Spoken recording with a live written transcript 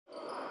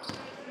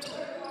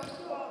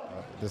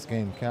this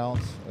game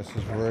counts. This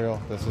is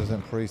real. This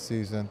isn't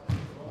preseason.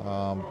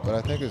 But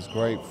I think it's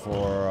great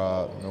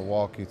for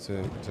Milwaukee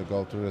to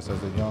go through this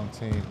as a young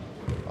team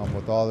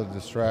with all the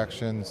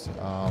distractions,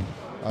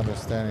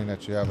 understanding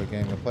that you have a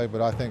game to play.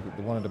 But I think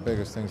one of the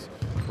biggest things,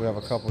 we have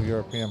a couple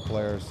European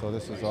players, so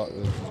this is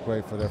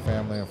great for their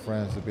family and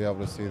friends to be able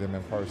to see them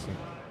in person.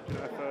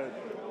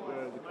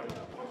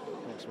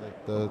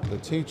 The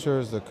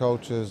teachers, the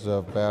coaches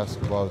of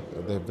basketball,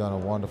 they've done a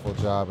wonderful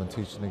job in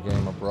teaching the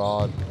game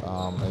abroad.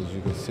 As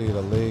you can see,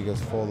 the league is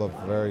full of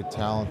very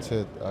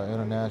talented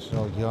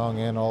international, young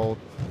and old.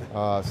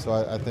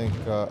 So I think,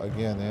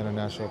 again, the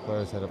international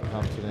players that have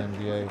come to the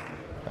NBA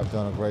have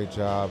done a great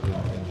job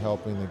in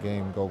helping the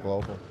game go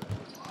global.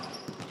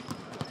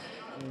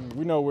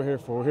 We know we're here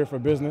for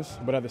business,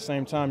 but at the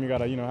same time, you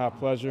gotta have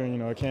pleasure,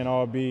 and it can't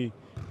all be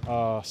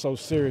so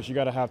serious. You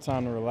gotta have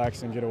time to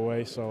relax and get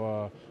away.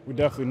 So we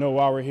definitely know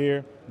why we're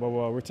here, but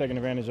we're taking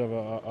advantage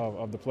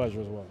of the pleasure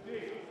as well.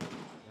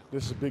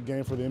 This is a big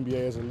game for the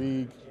NBA as a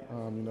league,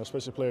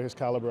 especially a player his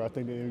caliber. I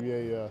think the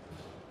NBA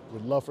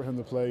would love for him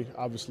to play,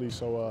 obviously.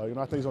 So I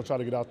think he's gonna try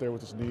to get out there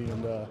with his knee,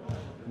 and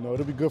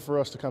it'll be good for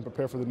us to kind of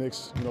prepare for the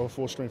Knicks,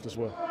 full strength as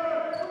well.